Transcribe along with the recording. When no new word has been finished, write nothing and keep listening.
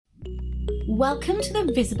Welcome to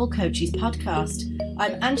the Visible Coaches podcast.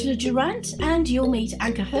 I'm Angela Durant, and you'll meet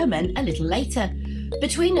Anka Herman a little later.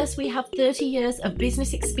 Between us, we have 30 years of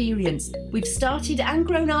business experience. We've started and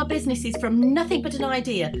grown our businesses from nothing but an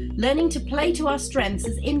idea, learning to play to our strengths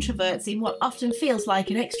as introverts in what often feels like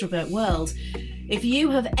an extrovert world. If you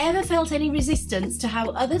have ever felt any resistance to how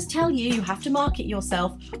others tell you you have to market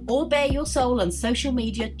yourself or bare your soul on social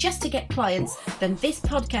media just to get clients, then this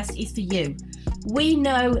podcast is for you. We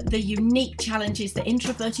know the unique challenges that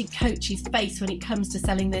introverted coaches face when it comes to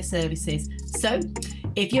selling their services. So,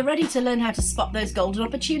 if you're ready to learn how to spot those golden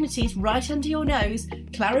opportunities right under your nose,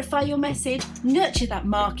 clarify your message, nurture that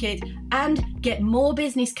market, and get more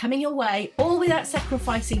business coming your way, all without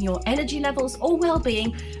sacrificing your energy levels or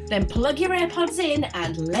well-being, then plug your AirPods in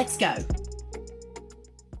and let's go.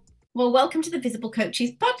 Well, welcome to the Visible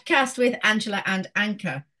Coaches podcast with Angela and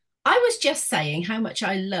Anka. I was just saying how much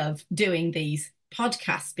I love doing these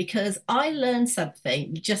podcasts because I learn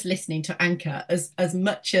something just listening to Anka as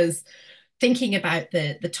much as thinking about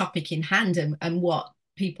the topic in hand and what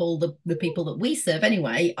people, the people that we serve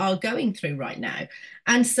anyway, are going through right now.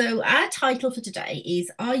 And so our title for today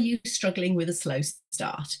is, Are You Struggling with a Slow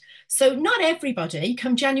Start? So not everybody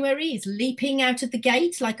come January is leaping out of the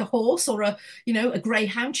gate like a horse or a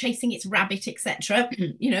greyhound chasing its rabbit, etc.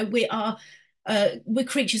 We're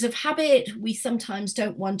creatures of habit. We sometimes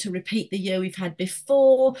don't want to repeat the year we've had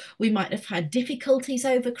before. We might have had difficulties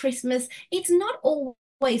over Christmas. It's not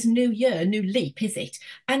always new year, new leap, is it?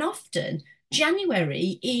 And often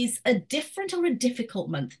January is a different or a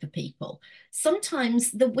difficult month for people.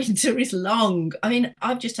 Sometimes the winter is long. I mean,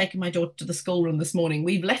 I've just taken my daughter to the schoolroom this morning.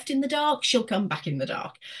 We've left in the dark, she'll come back in the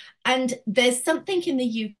dark. And there's something in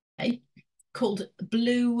the UK called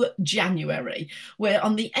Blue January, where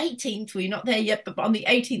on the 18th, we're not there yet, but on the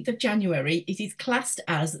 18th of January, it is classed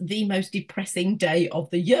as the most depressing day of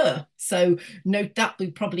the year. So note that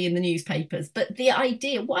will probably in the newspapers. But the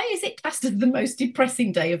idea, why is it classed as the most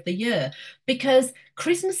depressing day of the year? Because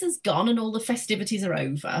Christmas is gone and all the festivities are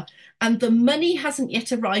over, and the money hasn't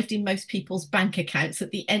yet arrived in most people's bank accounts at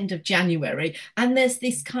the end of January. And there's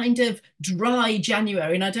this kind of dry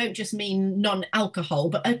January, and I don't just mean non-alcohol,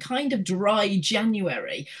 but a kind of dry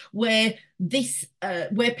January where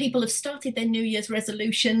where people have started their New Year's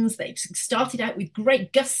resolutions, they've started out with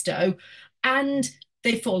great gusto, and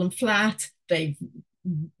they've fallen flat. They've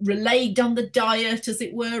relayed on the diet, as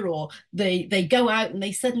it were, or they go out and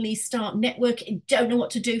they suddenly start networking, don't know what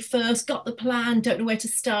to do first, got the plan, don't know where to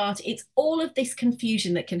start. It's all of this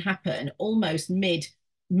confusion that can happen almost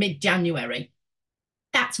mid-January.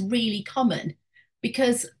 That's really common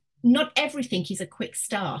because not everything is a quick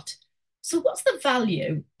start. So what's the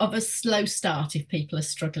value of a slow start if people are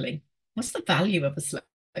struggling? What's the value of a slow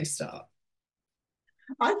start?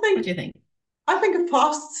 I What think do you think? I think a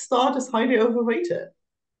fast start is highly overrated.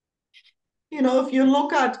 If you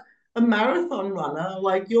look at a marathon runner,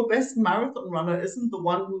 like your best marathon runner isn't the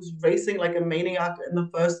one who's racing like a maniac in the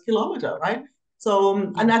first kilometer, right? So,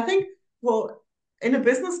 and I think, well, in a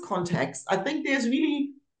business context, I think there's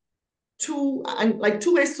really two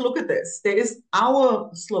ways to look at this. There is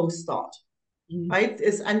our slow start, Mm. right?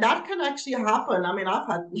 And that can actually happen. I mean, I've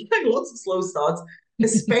had like lots of slow starts,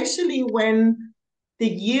 especially when the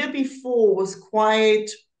year before was quite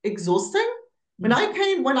exhausting. When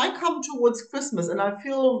I come towards Christmas and I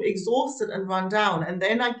feel exhausted and run down, and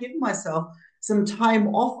then I give myself some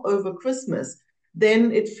time off over Christmas,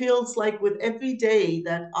 then it feels like with every day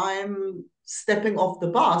that I'm stepping off the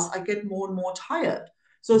bus, I get more and more tired.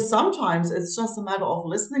 So sometimes it's just a matter of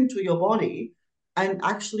listening to your body and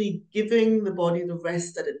actually giving the body the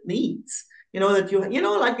rest that it needs.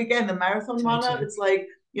 Like again, the marathon runner, Totally. it's like,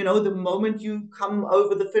 the moment you come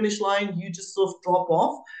over the finish line, you just sort of drop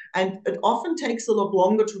off. And it often takes a lot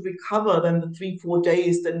longer to recover than the 3, 4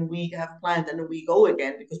 days than we have planned. And then we go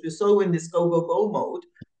again because we're so in this go, go, go mode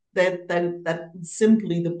that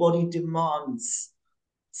simply the body demands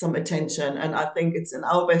some attention. And I think it's in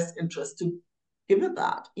our best interest to give it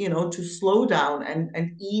that, to slow down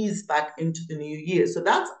and ease back into the new year. So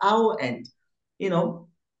that's our end, you know.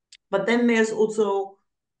 But then there's also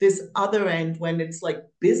this other end when it's like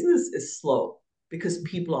business is slow because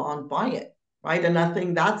people aren't buying, right? And I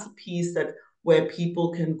think that's a piece that where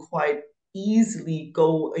people can quite easily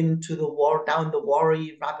go into down the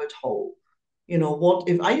worry rabbit hole. What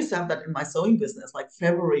if I used to have that in my sewing business? Like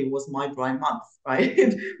February was my dry month,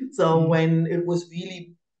 right? So Mm. when it was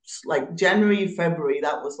really like January, February,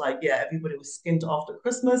 that was like, yeah, everybody was skint after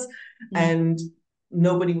Christmas Mm. and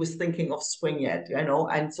nobody was thinking of spring yet,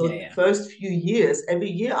 And so Yeah, the yeah. first few years, every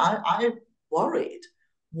year, I worried,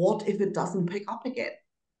 what if it doesn't pick up again?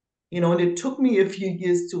 And it took me a few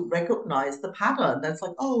years to recognize the pattern. That's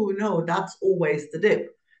like, oh no, that's always the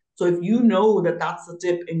dip. So if you know that that's a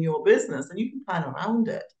dip in your business, then you can plan around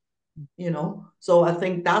it. So I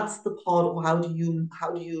think that's the part of how do you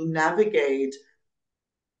navigate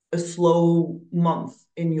a slow month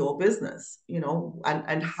in your business,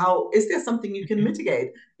 and how is there something you can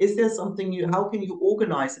mitigate? Is there something how can you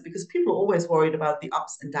organize it? Because people are always worried about the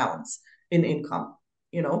ups and downs in income.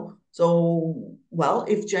 So, well,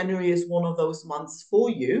 if January is one of those months for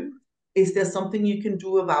you, is there something you can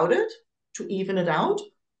do about it to even it out?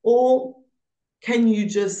 Or can you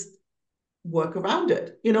just work around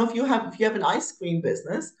it? If you have an ice cream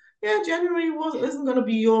business, yeah, January isn't going to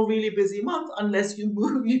be your really busy month unless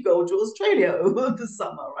you go to Australia over the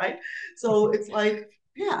summer, right? So it's like,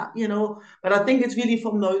 yeah. But I think it's really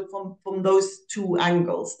from those two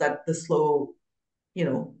angles that the slow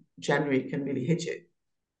January can really hit you.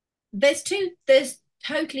 There's two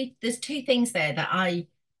things there that I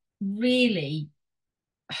really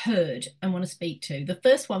heard and want to speak to. The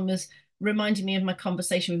first one was reminding me of my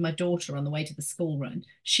conversation with my daughter on the way to the school run.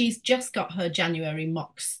 She's just got her January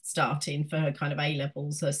mocks starting for her kind of A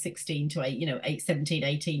levels, her 16 to 8, 17,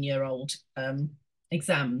 18-year-old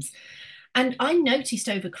exams. And I noticed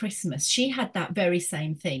over Christmas, she had that very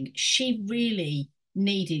same thing. She really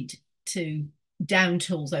needed to down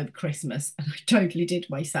tools over Christmas. And I totally did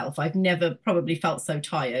myself. I've never probably felt so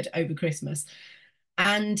tired over Christmas.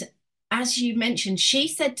 And as you mentioned, she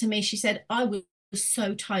said to me, she said, I was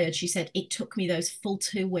so tired. She said, it took me those full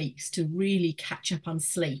 2 weeks to really catch up on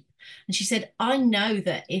sleep. And she said, I know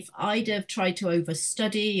that if I'd have tried to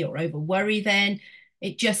overstudy or over worry then,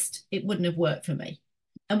 it wouldn't have worked for me.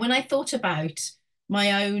 And when I thought about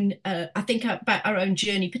my own, I think about our own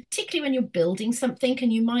journey, particularly when you're building something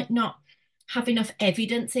and you might not have enough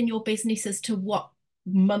evidence in your business as to what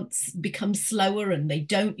months become slower and they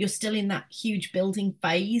don't, you're still in that huge building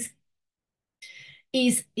phase,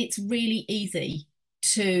 it's really easy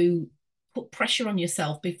to put pressure on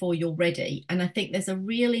yourself before you're ready. And I think there's a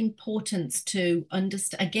real importance to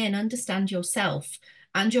understand yourself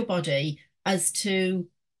and your body as to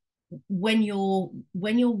when you're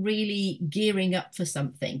really gearing up for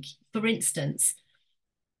something. For instance,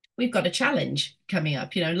 we've got a challenge coming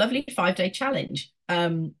up, lovely 5-day challenge,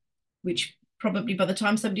 which probably by the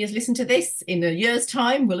time somebody has listened to this in a year's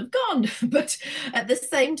time will have gone. But at the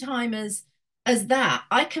same time as that,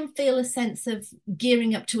 I can feel a sense of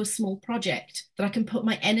gearing up to a small project, that I can put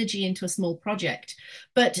my energy into a small project.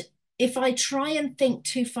 But if I try and think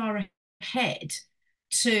too far ahead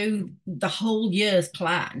to the whole year's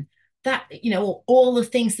plan, that, all the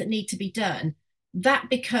things that need to be done, that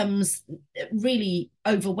becomes really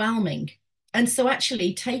overwhelming. And so,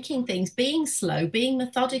 actually, taking things, being slow, being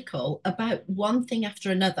methodical about one thing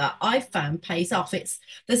after another, I've found pays off.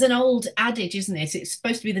 There's an old adage, isn't it? It's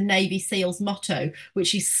supposed to be the Navy SEALs motto,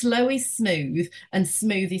 which is slow is smooth and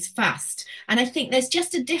smooth is fast. And I think there's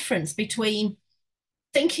just a difference between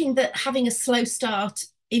thinking that having a slow start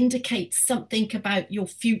indicates something about your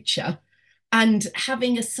future and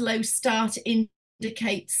having a slow start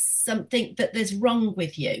indicates something that there's wrong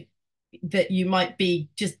with you, that you might be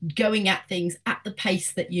just going at things at the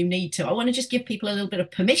pace that you need to. I want to just give people a little bit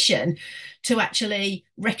of permission to actually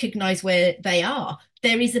recognize where they are.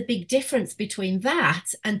 There is a big difference between that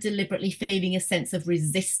and deliberately feeling a sense of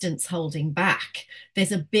resistance holding back.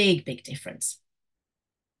 There's a big, big difference.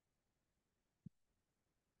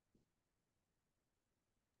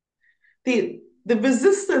 The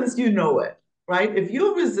resistance, it, right? If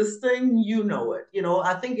you're resisting, it.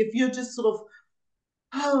 I think if you're just sort of,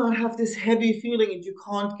 I have this heavy feeling and you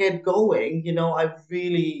can't get going, I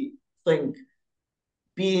really think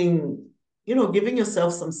being, giving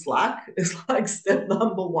yourself some slack is like step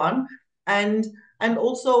number one. And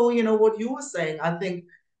also, what you were saying, I think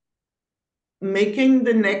making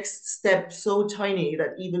the next step so tiny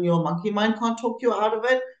that even your monkey mind can't talk you out of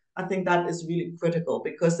it, I think that is really critical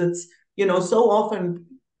because it's, so often,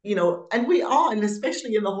 and we are, and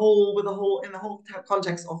especially in the whole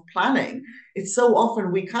context of planning, it's so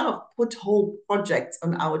often we kind of put whole projects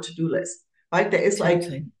on our to-do list, right? There is like,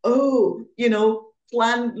 Totally. oh,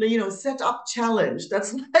 plan, set up challenge.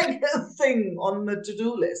 That's like a thing on the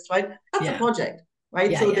to-do list, right? That's a Yeah. project,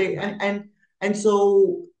 right? Yeah. So Yeah. they Right. and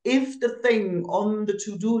so if the thing on the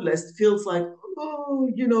to-do list feels like,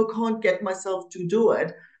 oh, can't get myself to do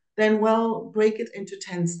it, then well, break it into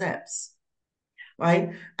 10 steps,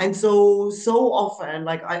 right? And so often,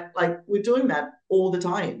 like we're doing that all the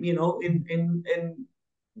time, in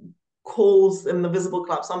calls in the Visible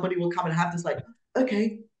Club, somebody will come and have this like,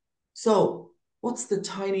 okay, so what's the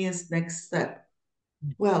tiniest next step?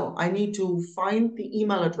 Well, I need to find the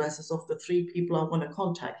email addresses of the 3 people I want to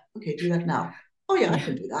contact. Okay, do that now. Oh, yeah, I Yeah.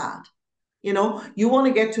 can do that. You want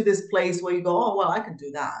to get to this place where you go, oh, well, I can do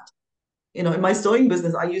that. In my sewing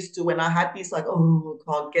business, I used to, when I had these like, oh,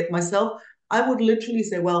 can't get myself, I would literally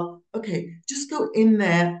say, well, okay, just go in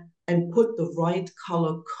there and put the right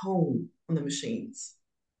color cone on the machines.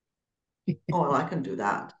 Oh, well, I can do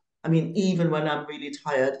that. I mean, even when I'm really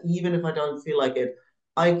tired, even if I don't feel like it,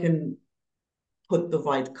 I can put the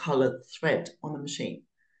right colored thread on the machine.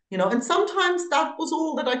 And sometimes that was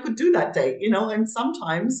all that I could do that day, and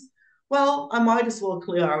sometimes, well, I might as well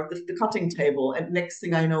clear out the cutting table, and next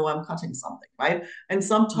thing I know, I'm cutting something, right? And Yeah.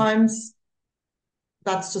 sometimes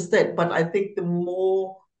that's just it. But I think the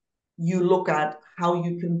more you look at how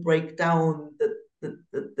you can break down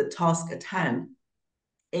the task at hand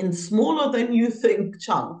in smaller than you think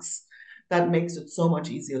chunks, that makes it so much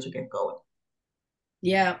easier to get going.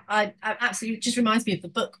 Yeah, I absolutely just reminds me of the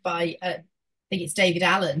book by I think it's David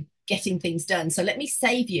Allen, Getting Things Done. So let me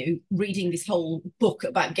save you reading this whole book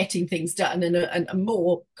about getting things done and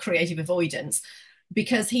more creative avoidance,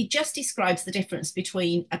 because he just describes the difference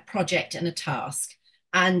between a project and a task.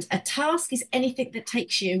 And a task is anything that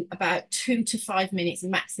takes you about 2 to 5 minutes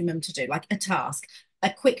maximum to do, like a task, a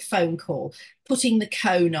quick phone call, putting the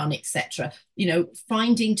cone on, etc.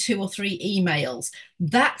 Finding 2 or 3 emails.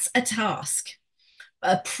 That's a task.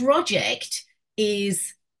 A project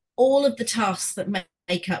is all of the tasks that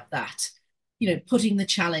make up that, putting the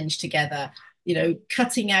challenge together,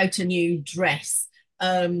 cutting out a new dress,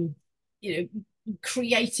 you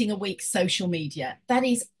creating a week's social media. That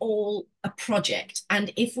is all a project.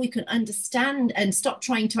 And if we can understand and stop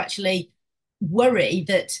trying to actually worry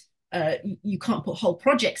that you can't put whole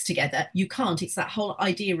projects together. You can't. It's that whole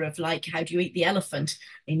idea of like, how do you eat the elephant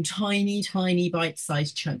in tiny, tiny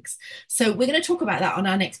bite-sized chunks? So we're going to talk about that on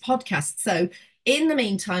our next podcast. So in the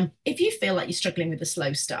meantime, if you feel like you're struggling with a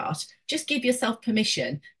slow start, just give yourself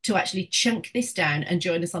permission to actually chunk this down and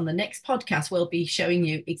join us on the next podcast. We'll be showing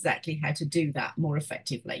you exactly how to do that more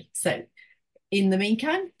effectively. So in the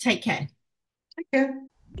meantime, take care. Take care.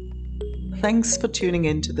 Thanks for tuning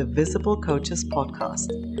in to the Visible Coaches podcast.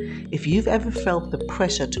 If you've ever felt the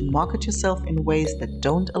pressure to market yourself in ways that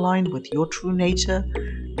don't align with your true nature,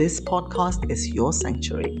 this podcast is your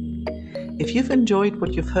sanctuary. If you've enjoyed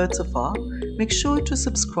what you've heard so far, make sure to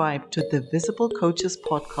subscribe to the Visible Coaches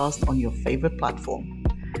podcast on your favorite platform.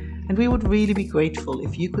 And we would really be grateful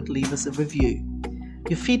if you could leave us a review.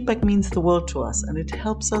 Your feedback means the world to us, and it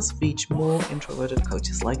helps us reach more introverted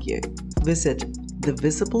coaches like you. Visit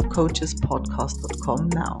thevisiblecoachespodcast.com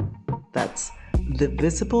now. That's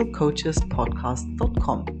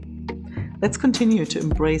thevisiblecoachespodcast.com. Let's continue to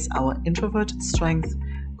embrace our introverted strength,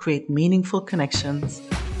 create meaningful connections,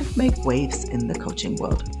 and make waves in the coaching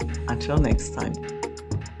world. Until next time.